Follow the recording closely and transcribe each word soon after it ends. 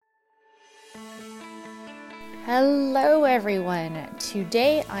Hello everyone!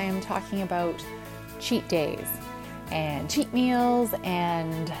 Today I am talking about cheat days and cheat meals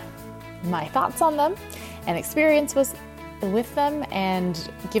and my thoughts on them and experience with them,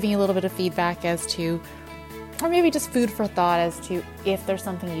 and giving you a little bit of feedback as to, or maybe just food for thought as to if there's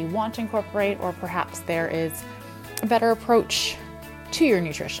something you want to incorporate, or perhaps there is a better approach to your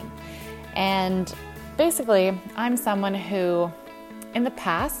nutrition. And basically, I'm someone who in the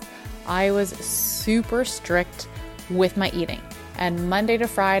past I was super strict with my eating, and Monday to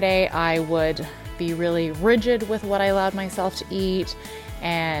Friday I would be really rigid with what I allowed myself to eat,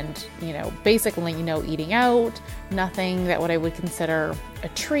 and basically eating out, nothing that what I would consider a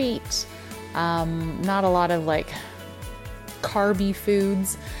treat, not a lot of carby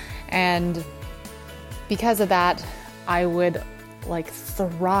foods. And because of that, I would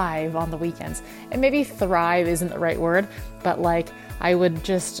thrive on the weekends. And maybe thrive isn't the right word, but I would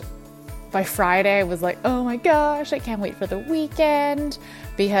just, by Friday, I was like, oh my gosh, I can't wait for the weekend,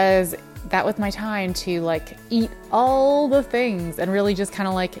 because that was my time to eat all the things and really just kind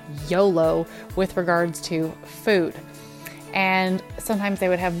of YOLO with regards to food. And sometimes I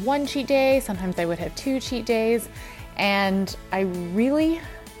would have one cheat day, sometimes I would have two cheat days, and I really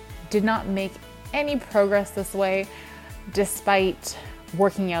did not make any progress this way despite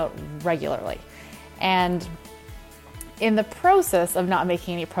working out regularly. And in the process of not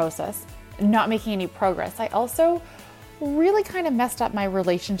making any progress, I also really kind of messed up my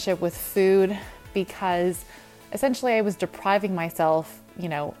relationship with food, because essentially I was depriving myself,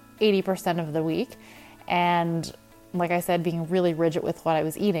 80% of the week. And like I said, being really rigid with what I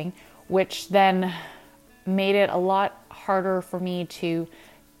was eating, which then made it a lot harder for me to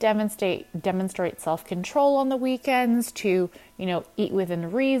demonstrate self-control on the weekends, to, eat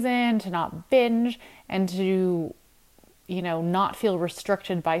within reason, to not binge, and to not feel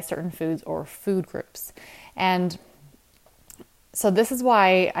restricted by certain foods or food groups. And so this is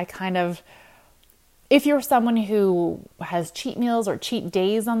why if you're someone who has cheat meals or cheat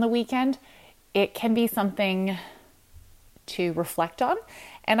days on the weekend, it can be something to reflect on.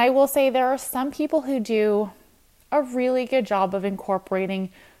 And I will say there are some people who do a really good job of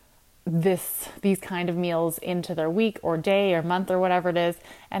incorporating these kind of meals into their week or day or month or whatever it is,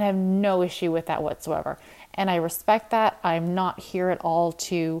 and have no issue with that whatsoever. And I respect that. I'm not here at all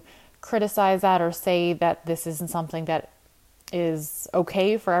to criticize that or say that this isn't something that is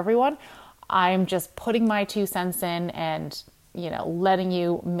okay for everyone. I'm just putting my 2 cents in and, letting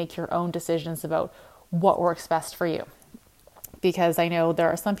you make your own decisions about what works best for you. Because I know there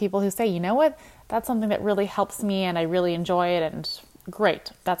are some people who say, you know what, that's something that really helps me and I really enjoy it, and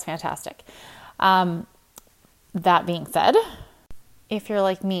great, that's fantastic. That being said, if you're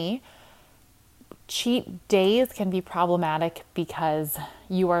like me, cheat days can be problematic because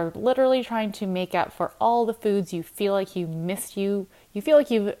you are literally trying to make up for all the foods you feel like you've missed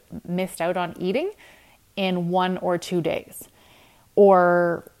out on eating in 1 or 2 days,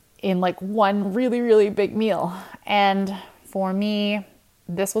 or in one really, really big meal. And for me,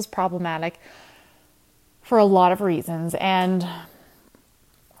 this was problematic for a lot of reasons. And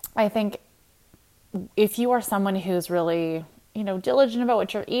I think if you are someone who's really, diligent about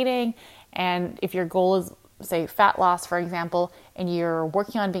what you're eating, and if your goal is, say, fat loss, for example, and you're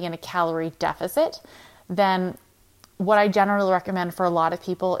working on being in a calorie deficit, then what I generally recommend for a lot of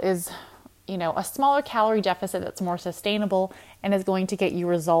people is, a smaller calorie deficit that's more sustainable and is going to get you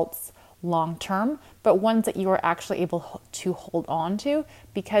results long term, but ones that you are actually able to hold on to,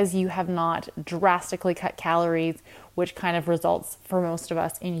 because you have not drastically cut calories, which kind of results for most of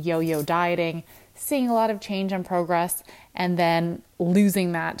us in yo-yo dieting, seeing a lot of change and progress, and then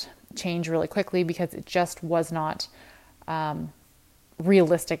losing that change really quickly because it just was not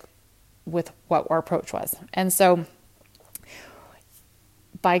realistic with what our approach was. And so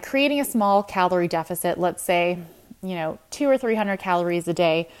by creating a small calorie deficit, let's say, 200 or 300 calories a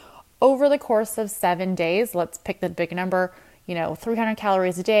day over the course of 7 days, let's pick the big number, 300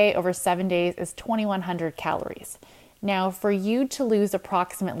 calories a day over 7 days is 2,100 calories. Now, for you to lose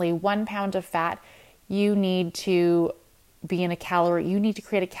approximately 1 pound of fat, you need to create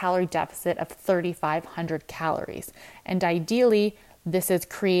a calorie deficit of 3,500 calories. And ideally, this is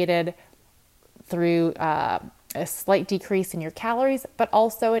created through a slight decrease in your calories, but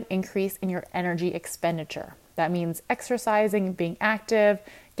also an increase in your energy expenditure. That means exercising, being active,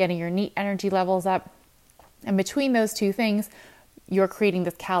 getting your NEAT energy levels up. And between those two things, you're creating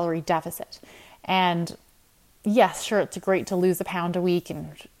this calorie deficit. And yes, sure, it's great to lose a pound a week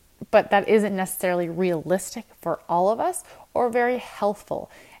and but that isn't necessarily realistic for all of us or very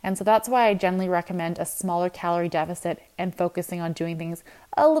healthful. And so that's why I generally recommend a smaller calorie deficit and focusing on doing things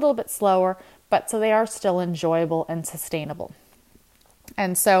a little bit slower, but so they are still enjoyable and sustainable.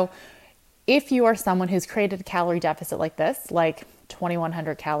 And so if you are someone who's created a calorie deficit like this, like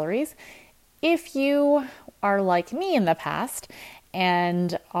 2,100 calories, if you are like me in the past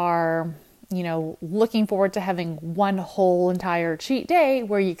and are, looking forward to having one whole entire cheat day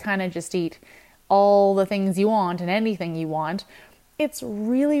where you kind of just eat all the things you want and anything you want, it's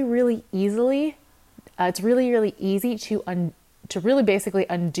really, really easy to really basically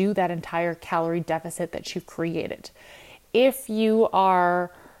undo that entire calorie deficit that you've created. If you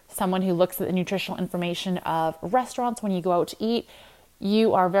are someone who looks at the nutritional information of restaurants when you go out to eat,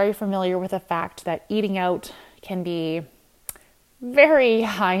 you are very familiar with the fact that eating out can be very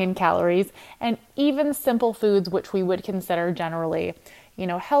high in calories, and even simple foods, which we would consider generally,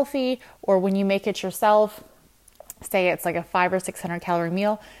 healthy, or when you make it yourself, say it's like a 500 or 600 calorie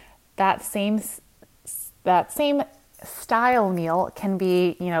meal, that same style meal can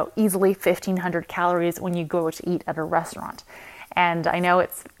be, easily 1,500 calories when you go to eat at a restaurant. And I know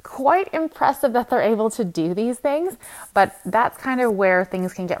it's quite impressive that they're able to do these things, but that's kind of where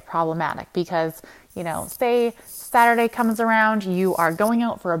things can get problematic because, say Saturday comes around, you are going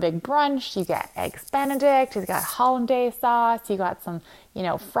out for a big brunch, you get eggs Benedict, you got hollandaise sauce, you got some,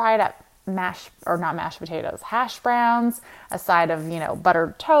 fried up hash browns, a side of,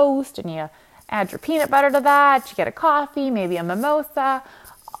 buttered toast, and you add your peanut butter to that, you get a coffee, maybe a mimosa,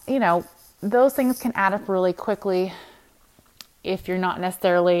 those things can add up really quickly if you're not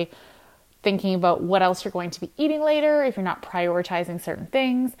necessarily thinking about what else you're going to be eating later, if you're not prioritizing certain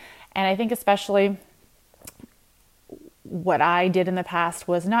things. And I think especially what I did in the past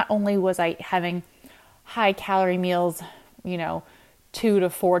was not only was I having high calorie meals, 2 to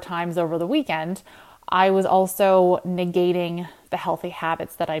 4 times over the weekend, I was also negating the healthy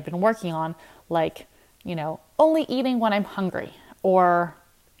habits that I've been working on, like, only eating when I'm hungry, or,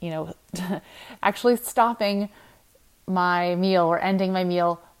 actually stopping my meal or ending my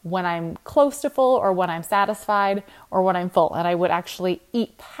meal when I'm close to full or when I'm satisfied or when I'm full. And I would actually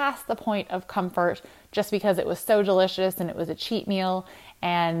eat past the point of comfort just because it was so delicious and it was a cheat meal.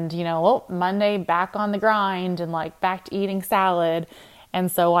 And, Monday back on the grind and back to eating salad. And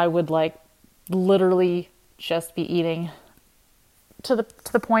so I would literally just be eating to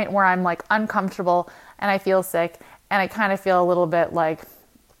the point where I'm uncomfortable and I feel sick and I kind of feel a little bit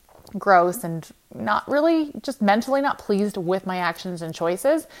gross and not really, just mentally not pleased with my actions and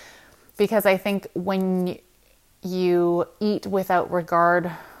choices, because I think when you eat without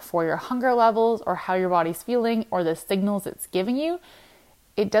regard for your hunger levels or how your body's feeling or the signals it's giving you,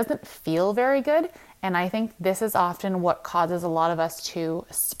 it doesn't feel very good. And I think this is often what causes a lot of us to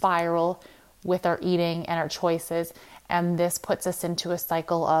spiral with our eating and our choices. And this puts us into a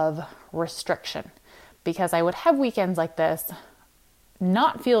cycle of restriction, because I would have weekends like this,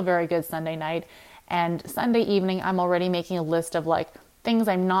 not feel very good Sunday night, and Sunday evening I'm already making a list of things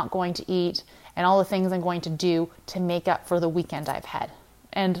I'm not going to eat and all the things I'm going to do to make up for the weekend I've had.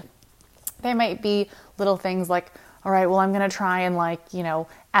 And they might be little things like, all right, well, I'm going to try and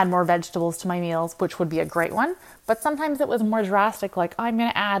add more vegetables to my meals, which would be a great one. But sometimes it was more drastic, I'm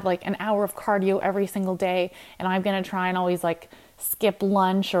going to add an hour of cardio every single day, and I'm going to try and always skip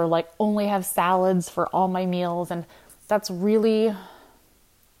lunch or only have salads for all my meals. And that's really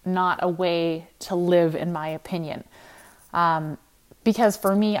not a way to live, in my opinion. Because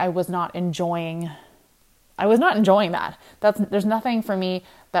for me, I was not enjoying that. There's nothing for me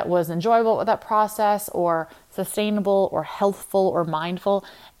that was enjoyable with that process or sustainable or healthful or mindful.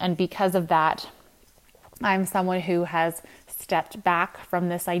 And because of that, I'm someone who has stepped back from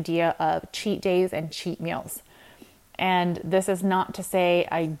this idea of cheat days and cheat meals. And this is not to say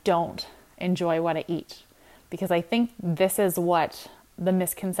I don't enjoy what I eat, because I think this is what the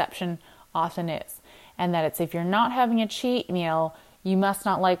misconception often is. And that it's, if you're not having a cheat meal, you must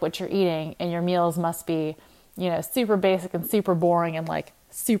not like what you're eating, and your meals must be, super basic and super boring and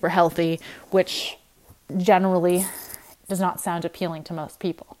super healthy, which generally does not sound appealing to most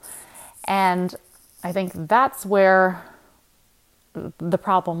people. And I think that's where the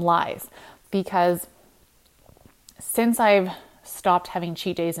problem lies, because since I've stopped having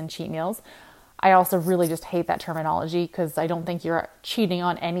cheat days and cheat meals, I also really just hate that terminology, because I don't think you're cheating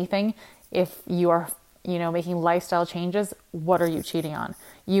on anything. If you are, making lifestyle changes, what are you cheating on?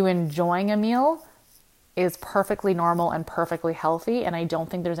 You enjoying a meal is perfectly normal and perfectly healthy. And I don't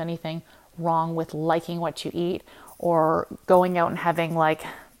think there's anything wrong with liking what you eat or going out and having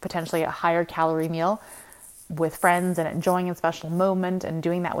potentially a higher calorie meal. with friends and enjoying a special moment and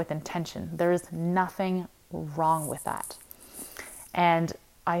doing that with intention. There's nothing wrong with that. And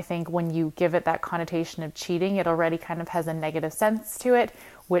I think when you give it that connotation of cheating, it already kind of has a negative sense to it,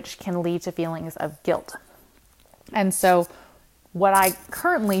 which can lead to feelings of guilt. And so what I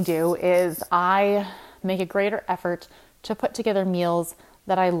currently do is I make a greater effort to put together meals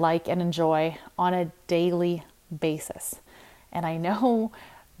that I like and enjoy on a daily basis. And I know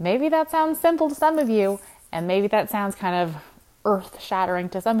maybe that sounds simple to some of you, and maybe that sounds kind of earth-shattering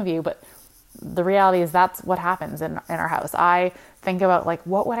to some of you, but the reality is that's what happens in our house. I think about like,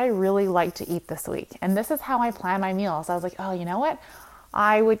 what would I really like to eat this week? And this is how I plan my meals. I was like, oh, you know what?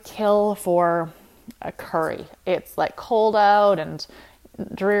 I would kill for a curry. It's like cold out and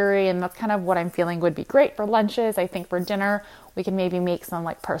dreary, and that's kind of what I'm feeling would be great for lunches. I think for dinner, we can maybe make some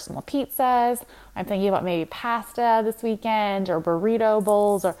like personal pizzas. I'm thinking about maybe pasta this weekend or burrito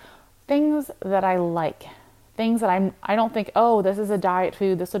bowls or things that I like. Things that I don't think, oh, this is a diet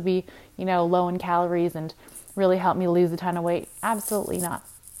food. This would be, low in calories and really help me lose a ton of weight. Absolutely not.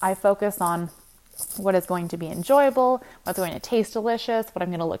 I focus on what is going to be enjoyable, what's going to taste delicious, what I'm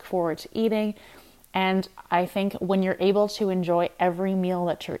going to look forward to eating. And I think when you're able to enjoy every meal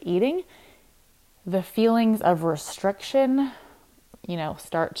that you're eating, the feelings of restriction,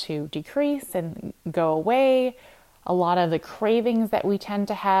 start to decrease and go away. A lot of the cravings that we tend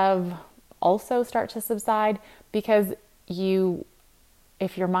to have also start to subside, because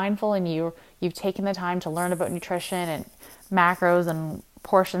if you're mindful and you've taken the time to learn about nutrition and macros and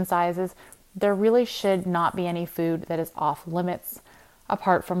portion sizes, there really should not be any food that is off limits,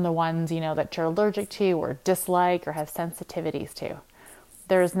 apart from the ones, that you're allergic to or dislike or have sensitivities to.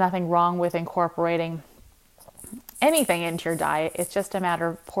 There's nothing wrong with incorporating anything into your diet. It's just a matter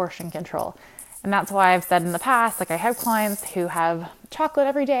of portion control. And that's why I've said in the past, like I have clients who have chocolate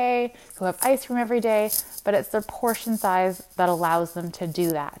every day, who have ice cream every day, but it's their portion size that allows them to do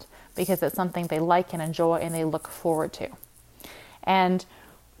that, because it's something they like and enjoy and they look forward to. And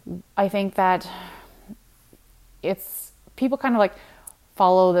I think that people kind of like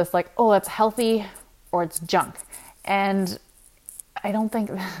follow this like, oh, it's healthy or it's junk. And I don't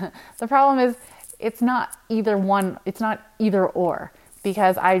think the problem is it's not either one, it's not either or.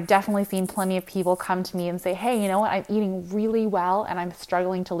 Because I've definitely seen plenty of people come to me and say, hey, you know what? I'm eating really well and I'm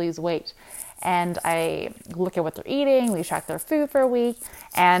struggling to lose weight. And I look at what they're eating, we track their food for a week,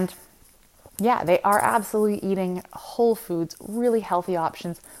 and yeah, they are absolutely eating whole foods, really healthy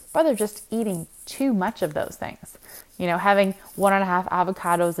options, but they're just eating too much of those things. Having 1.5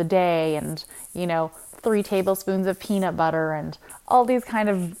 avocados a day and, 3 tablespoons of peanut butter and all these kind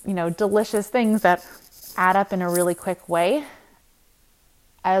of, delicious things that add up in a really quick way.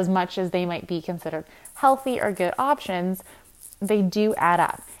 As much as they might be considered healthy or good options, they do add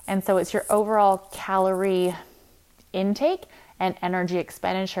up. And so it's your overall calorie intake and energy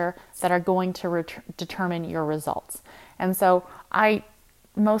expenditure that are going to determine your results. And so I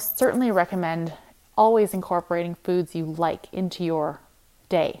most certainly recommend always incorporating foods you like into your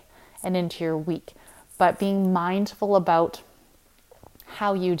day and into your week, but being mindful about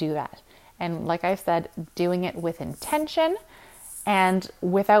how you do that. And like I said, doing it with intention and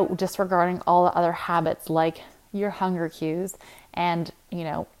without disregarding all the other habits like your hunger cues and,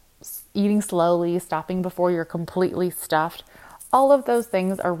 eating slowly, stopping before you're completely stuffed. All of those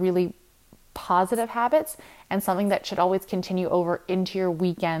things are really positive habits and something that should always continue over into your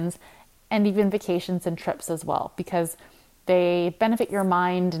weekends and even vacations and trips as well, because they benefit your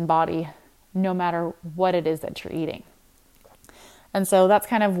mind and body no matter what it is that you're eating. And so that's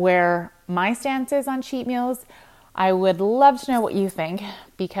kind of where my stance is on cheat meals. I would love to know what you think,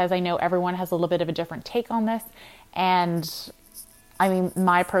 because I know everyone has a little bit of a different take on this. And I mean,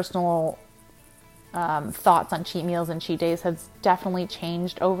 my personal thoughts on cheat meals and cheat days have definitely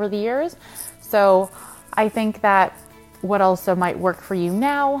changed over the years. So I think that what also might work for you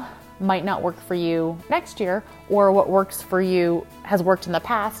now might not work for you next year, or what works for you has worked in the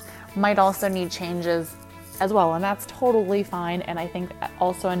past might also need changes as well. And that's totally fine. And I think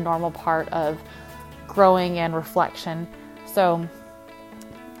also a normal part of growing and reflection. So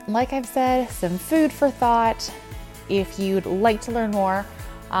like I've said, some food for thought. If you'd like to learn more,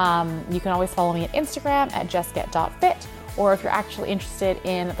 you can always follow me on Instagram at justget.fit, or if you're actually interested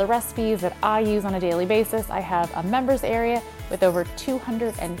in the recipes that I use on a daily basis, I have a members area with over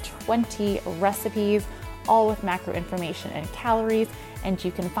 220 recipes, all with macro information and calories. And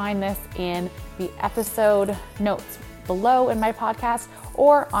you can find this in the episode notes below in my podcast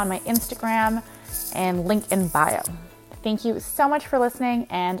or on my Instagram and link in bio. Thank you so much for listening,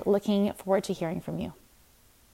 and looking forward to hearing from you.